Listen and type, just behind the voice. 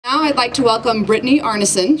Now I'd like to welcome Brittany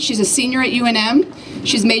Arneson. She's a senior at UNM.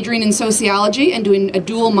 She's majoring in sociology and doing a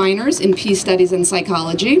dual minors in peace studies and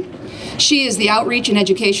psychology. She is the outreach and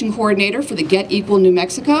education coordinator for the Get Equal New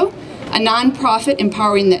Mexico, a nonprofit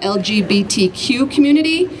empowering the LGBTQ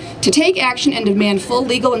community to take action and demand full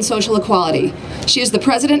legal and social equality. She is the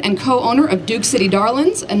president and co-owner of Duke City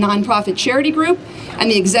Darlings, a nonprofit charity group,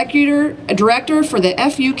 and the executive director for the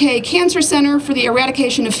FUK Cancer Center for the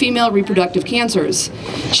Eradication of Female Reproductive Cancers.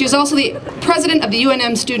 She is also the president of the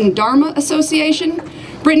UNM Student Dharma Association.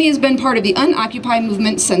 Brittany has been part of the Unoccupy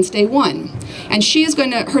movement since day one. And she is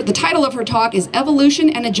going to, the title of her talk is Evolution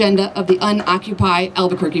and Agenda of the Unoccupy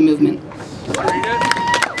Albuquerque Movement.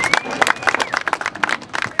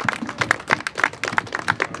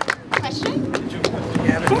 Question? I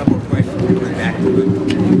have a couple of questions going back to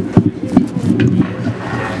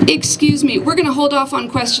Excuse me, we're going to hold off on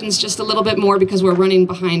questions just a little bit more because we're running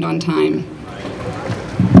behind on time.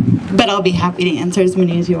 But I'll be happy to answer as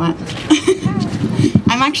many as you want.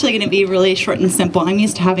 I'm actually going to be really short and simple. I'm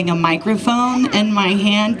used to having a microphone in my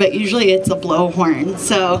hand, but usually it's a blowhorn.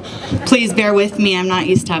 So please bear with me. I'm not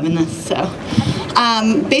used to having this. So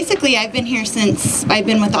basically, I've been here since, I've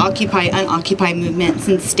been with the Occupy, Unoccupy movement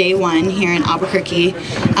since day one here in Albuquerque.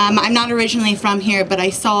 I'm not originally from here, but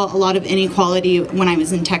I saw a lot of inequality when I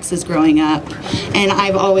was in Texas growing up. And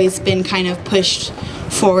I've always been kind of pushed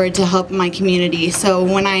forward to help my community. So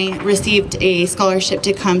when I received a scholarship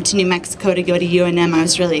to come to New Mexico to go to UNM, I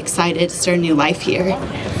was really excited to start a new life here.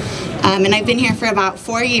 And I've been here for about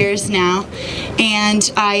 4 years now,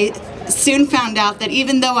 and I soon found out that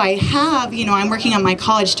even though I have, I'm working on my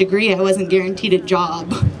college degree, I wasn't guaranteed a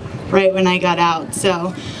job right when I got out.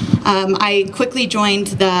 So I quickly joined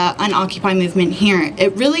the Unoccupy movement here.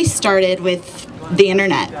 It really started with the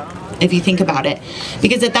internet, if you think about it,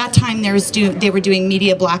 because at that time they were doing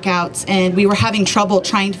media blackouts, and we were having trouble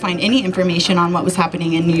trying to find any information on what was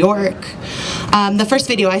happening in New York. The first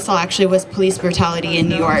video I saw actually was police brutality in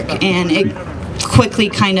New York, and it quickly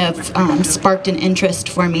kind of sparked an interest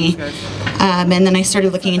for me. And then I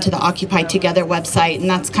started looking into the Occupy Together website, and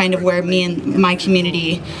that's kind of where me and my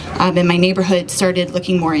community in my neighborhood started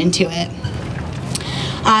looking more into it.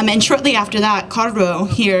 And shortly after that, Carro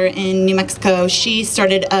here in New Mexico, she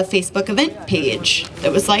started a Facebook event page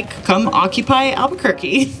that was like, come occupy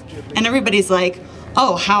Albuquerque. And everybody's like,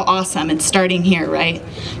 oh, how awesome, it's starting here, right?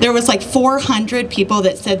 There was like 400 people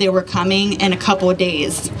that said they were coming in a couple of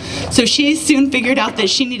days. So she soon figured out that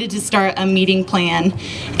she needed to start a meeting plan,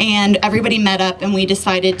 and everybody met up and we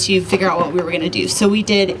decided to figure out what we were gonna do. So we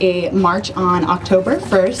did a march on October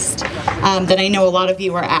 1st that I know a lot of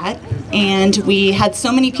you were at, and we had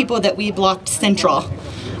so many people that we blocked Central.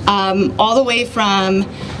 All the way from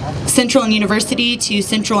Central and University to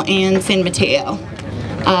Central and San Mateo.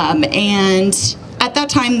 And at that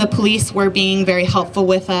time, the police were being very helpful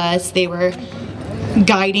with us. They were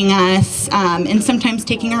guiding us and sometimes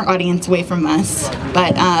taking our audience away from us.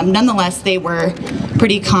 But nonetheless, they were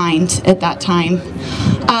pretty kind at that time.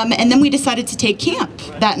 And then we decided to take camp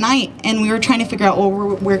that night, and we were trying to figure out,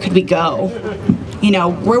 well, where could we go?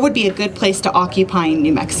 Where would be a good place to occupy in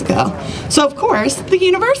New Mexico? So of course, the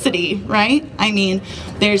university, right? I mean,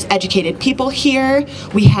 there's educated people here.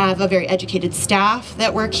 We have a very educated staff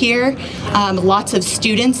that work here. Lots of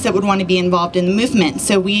students that would want to be involved in the movement.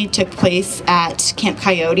 So we took place at Camp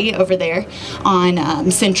Coyote over there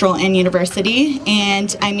on Central and University.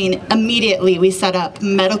 And I mean, immediately we set up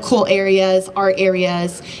medical areas, art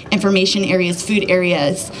areas, information areas, food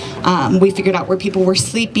areas. We figured out where people were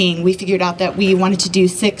sleeping. We figured out that we wanted to do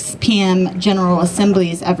 6 p.m. General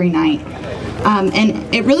Assemblies every night.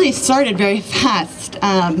 And it really started very fast.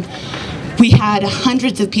 We had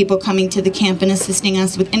hundreds of people coming to the camp and assisting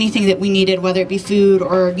us with anything that we needed, whether it be food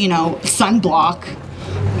or, sunblock.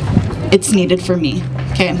 It's needed for me,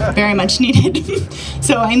 okay, very much needed.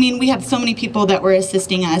 So, I mean, we had so many people that were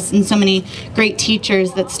assisting us and so many great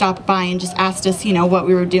teachers that stopped by and just asked us, what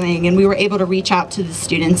we were doing, and we were able to reach out to the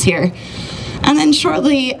students here. And then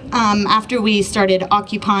shortly after we started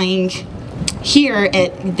occupying here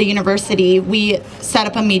at the university, we set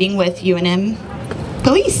up a meeting with UNM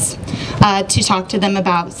police to talk to them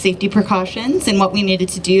about safety precautions and what we needed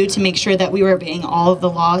to do to make sure that we were obeying all of the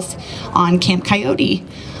laws on Camp Coyote.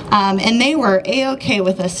 And they were A-okay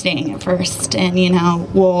with us staying at first, and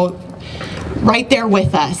right there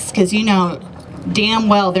with us, because damn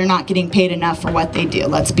well they're not getting paid enough for what they do,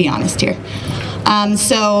 let's be honest here.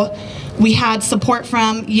 So we had support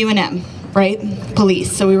from UNM, right,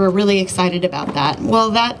 police, so we were really excited about that.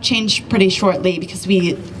 Well, that changed pretty shortly because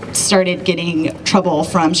we started getting trouble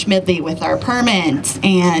from Schmidley with our permits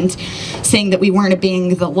and saying that we weren't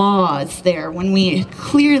obeying the laws there, when we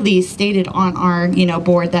clearly stated on our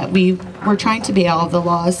board that we were trying to obey all of the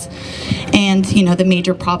laws. And the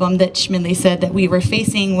major problem that Schmidley said that we were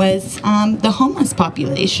facing was the homeless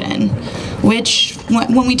population, which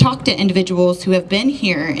when we talked to individuals who have been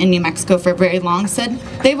here in New Mexico for very long, said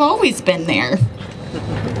they've always been there.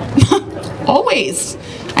 Always.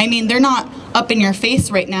 I mean, they're not up in your face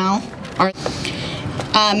right now.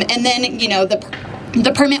 And then,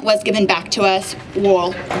 the permit was given back to us.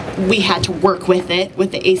 Well, we had to work with it,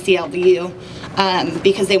 with the ACLU,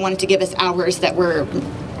 because they wanted to give us hours that were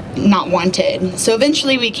not wanted. So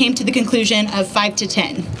eventually we came to the conclusion of 5 to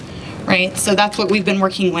 10, right? So that's what we've been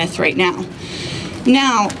working with right now.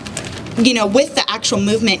 Now, with the actual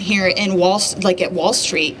movement here in at Wall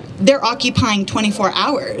Street, they're occupying 24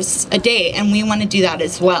 hours a day, and we want to do that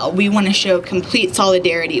as well. We want to show complete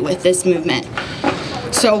solidarity with this movement.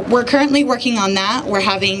 So we're currently working on that. We're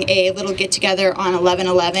having a little get-together on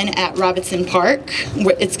 11/11 at Robinson Park.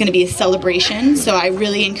 It's going to be a celebration, so I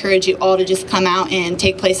really encourage you all to just come out and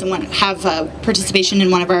take place and have participation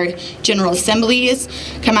in one of our general assemblies.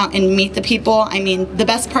 Come out and meet the people. I mean, the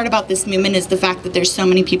best part about this movement is the fact that there's so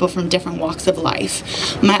many people from different walks of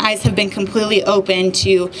life. My eyes have been completely open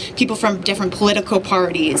to people from different political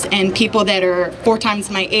parties and people that are 4 times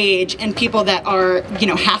my age and people that are,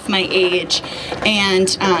 half my age, and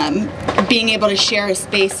being able to share a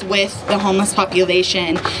space with the homeless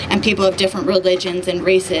population and people of different religions and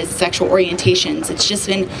races, sexual orientations. It's just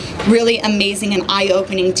been really amazing and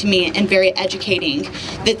eye-opening to me and very educating.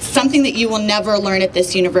 That's something that you will never learn at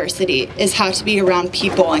this university, is how to be around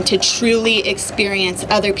people and to truly experience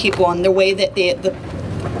other people and the way that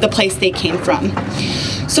the place they came from.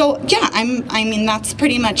 So yeah, I mean that's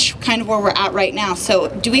pretty much kind of where we're at right now. So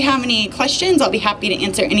do we have any questions? I'll be happy to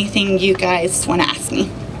answer anything you guys want to ask me.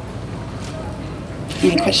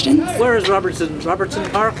 Any questions? Where is Robertson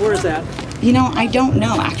Park? Where is that? I don't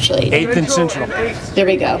know actually. 8th and Central. There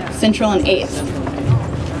we go. Central and 8th.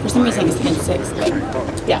 For some reason it's been 6th,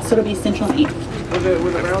 but yeah, so it'll be Central and 8th.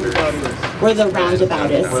 Where the roundabout is. Where the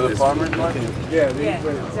roundabout is. Where the farmer's market? Yeah,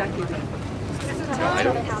 exactly.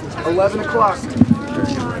 11 o'clock.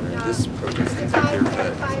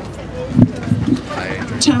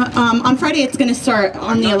 On Friday it's going to start,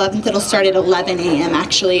 on the 11th it'll start at 11 a.m.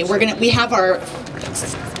 actually. We have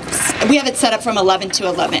it set up from 11 to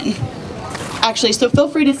 11. Actually, so feel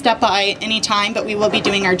free to step by anytime, but we will be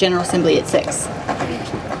doing our General Assembly at 6.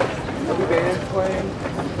 There'll be bands playing?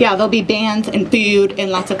 Yeah, there'll be bands and food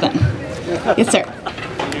and lots of fun. Yes, sir.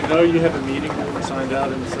 You have a meeting room signed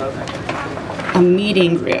out in the south? A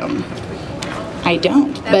meeting room. I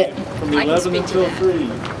don't, but From 11 until 3.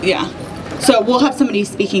 yeah. So we'll have somebody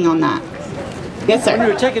speaking on that. Yes, When you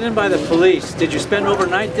sir. were taken in by the police, did you spend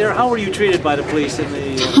overnight there? How were you treated by the police in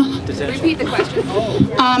the detention? Repeat the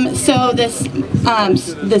question. So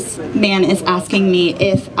this man is asking me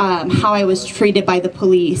if how I was treated by the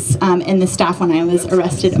police and the staff when I was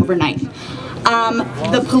arrested overnight.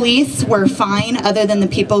 The police were fine, other than the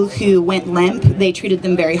people who went limp. They treated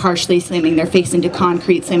them very harshly, slamming their face into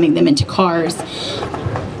concrete, slamming them into cars,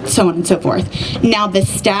 so on and so forth. Now the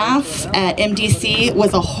staff at MDC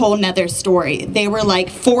was a whole nother story. They were like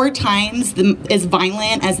 4 times as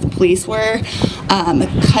violent as the police were,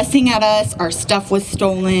 cussing at us. Our stuff was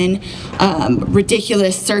stolen,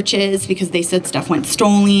 ridiculous searches because they said stuff went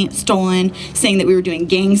stolen, saying that we were doing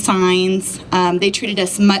gang signs. They treated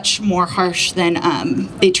us much more harsh than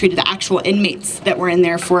they treated the actual inmates that were in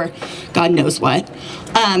there for God knows what.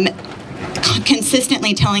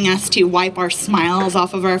 Consistently telling us to wipe our smiles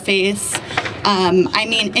off of our face. I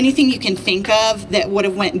mean, anything you can think of that would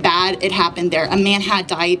have went bad, it happened there. A man had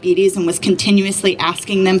diabetes and was continuously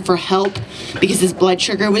asking them for help because his blood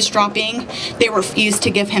sugar was dropping. They refused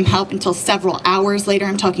to give him help until several hours later.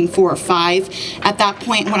 I'm talking 4 or 5. At that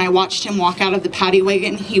point, when I watched him walk out of the paddy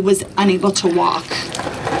wagon, he was unable to walk.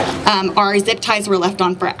 Our zip ties were left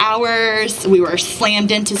on for hours. We were slammed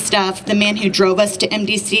into stuff. The man who drove us to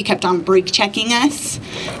MDC kept on brake checking us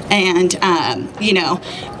and,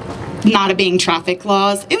 not obeying traffic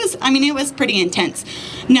laws. It was pretty intense.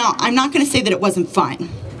 Now, I'm not going to say that it wasn't fun,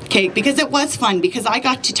 okay, because it was fun, because I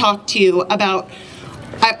got to talk to about,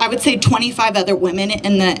 I would say 25 other women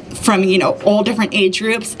from all different age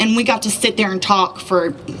groups, and we got to sit there and talk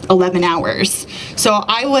for 11 hours. So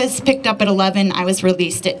I was picked up at 11, I was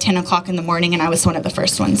released at 10 o'clock in the morning, and I was one of the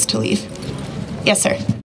first ones to leave. Yes, sir.